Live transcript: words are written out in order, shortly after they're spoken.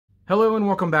Hello and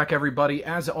welcome back, everybody.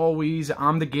 As always,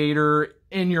 I'm the Gator,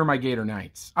 and you're my Gator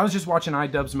Knights. I was just watching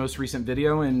iDubbbz's most recent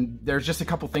video, and there's just a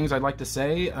couple things I'd like to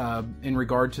say in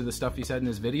regard to the stuff he said in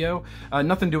his video.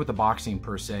 Nothing to do with the boxing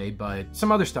per se, but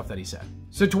some other stuff that he said.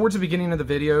 So towards the beginning of the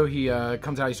video, he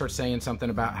comes out, he starts saying something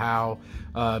about how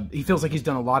he feels like he's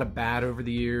done a lot of bad over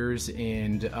the years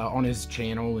and on his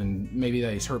channel, and maybe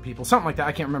that he's hurt people, something like that.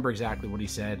 I can't remember exactly what he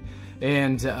said.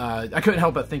 And I couldn't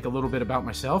help but think a little bit about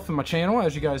myself and my channel.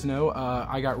 As you guys know,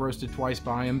 I got roasted twice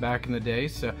by him back in the day,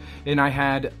 and I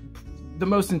had the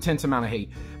most intense amount of hate.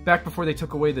 Back before they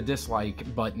took away the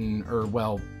dislike button, or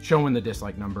well, showing the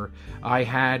dislike number,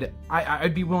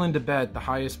 I'd be willing to bet the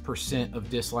highest % of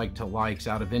dislike to likes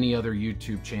out of any other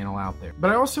YouTube channel out there.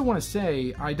 But I also want to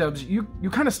say, iDubbbz, you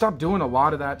kind of stopped doing a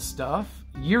lot of that stuff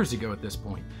years ago at this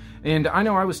point. And I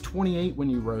know I was 28 when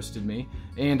you roasted me,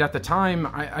 and at the time,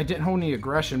 I didn't hold any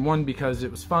aggression. One, because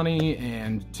it was funny,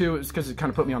 and two, it's because it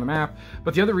kind of put me on the map.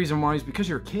 But the other reason why is because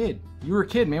you're a kid. You were a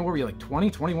kid, man. What were you, like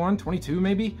 20, 21, 22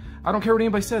 maybe? I don't care what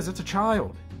anybody says. It's a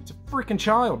child. It's a freaking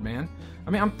child, man. I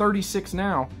mean, I'm 36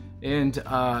 now. And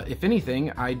if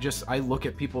anything, I look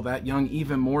at people that young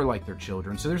even more like they're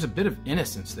children. So there's a bit of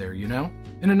innocence there, you know?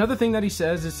 And another thing that he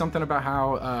says is something about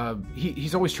how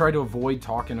he's always tried to avoid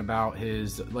talking about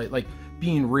his, like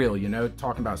being real, you know?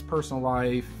 Talking about his personal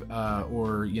life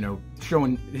or, you know,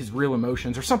 showing his real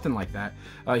emotions or something like that.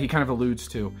 He kind of alludes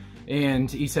to. And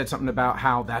he said something about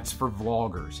how that's for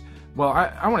vloggers. Well,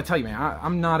 I want to tell you, man,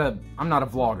 I'm not a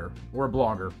vlogger or a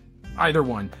blogger. Either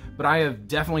one, but I have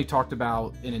definitely talked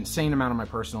about an insane amount of my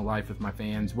personal life with my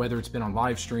fans, whether it's been on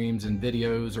live streams and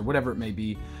videos or whatever it may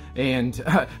be. And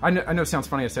I know it sounds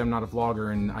funny I say I'm not a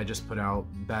vlogger and I just put out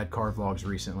bad car vlogs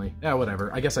recently. Yeah,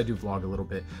 whatever. I guess I do vlog a little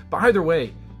bit. But either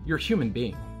way, you're a human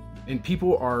being. And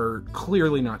people are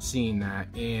clearly not seeing that,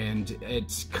 and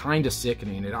it's kind of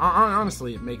sickening.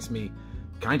 Honestly, it makes me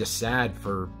kind of sad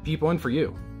for people and for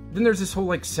you. Then there's this whole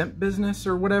like simp business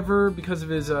or whatever because of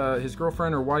his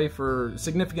girlfriend or wife or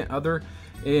significant other,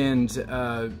 and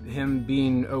him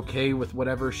being okay with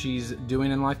whatever she's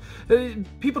doing in life.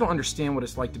 People don't understand what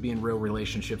it's like to be in real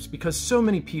relationships because so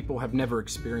many people have never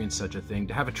experienced such a thing.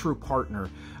 To have a true partner,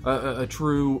 a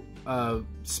true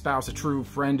spouse, a true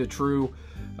friend, a true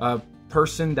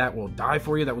person that will die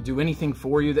for you, that will do anything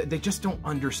for you. They just don't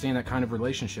understand that kind of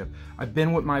relationship. I've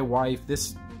been with my wife.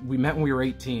 We met when we were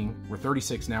 18. We're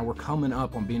 36 now. We're coming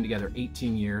up on being together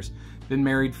 18 years. Been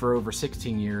married for over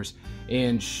 16 years.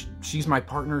 And she's my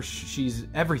partner. She's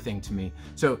everything to me.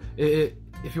 So if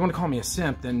you want to call me a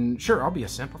simp, then sure, I'll be a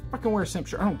simp. I'll fucking wear a simp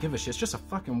shirt. I don't give a shit. It's just a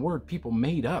fucking word people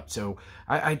made up. So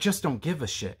I just don't give a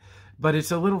shit. But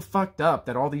it's a little fucked up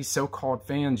that all these so-called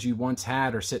fans you once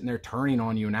had are sitting there turning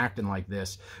on you and acting like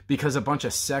this because a bunch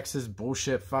of sexist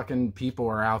bullshit fucking people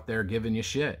are out there giving you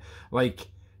shit. Like,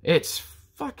 it's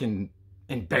fucking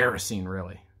embarrassing,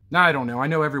 really. Now, I don't know. I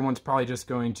know everyone's probably just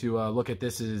going to look at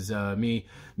this as me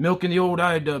milking the old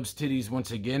iDubbbz titties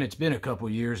once again. It's been a couple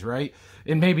years, right?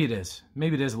 And maybe it is.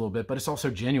 Maybe it is a little bit, but it's also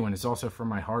genuine. It's also from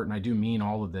my heart, and I do mean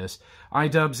all of this.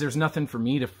 iDubbbz, there's nothing for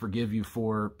me to forgive you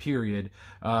for, period.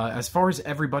 As far as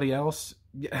everybody else,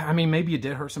 I mean, maybe you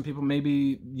did hurt some people.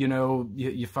 Maybe, you know,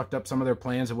 you fucked up some of their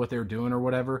plans of what they were doing or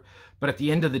whatever. But at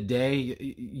the end of the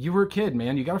day, you were a kid,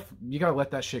 man. You gotta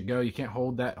let that shit go. You can't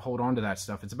hold on to that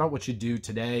stuff. It's about what you do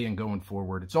today and going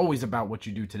forward. It's always about what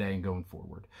you do today and going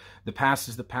forward. The past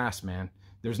is the past, man.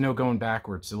 There's no going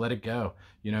backwards, so let it go.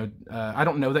 You know, I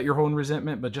don't know that you're holding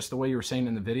resentment, but just the way you were saying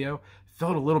in the video,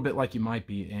 felt a little bit like you might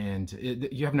be, and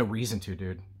you have no reason to,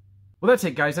 dude. Well, that's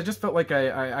it, guys. I just felt like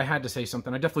I had to say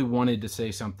something. I definitely wanted to say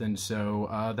something,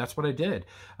 so that's what I did.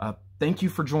 Thank you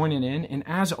for joining in, and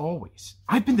as always,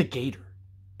 I've been the Gator,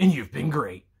 and you've been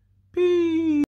great. Peace.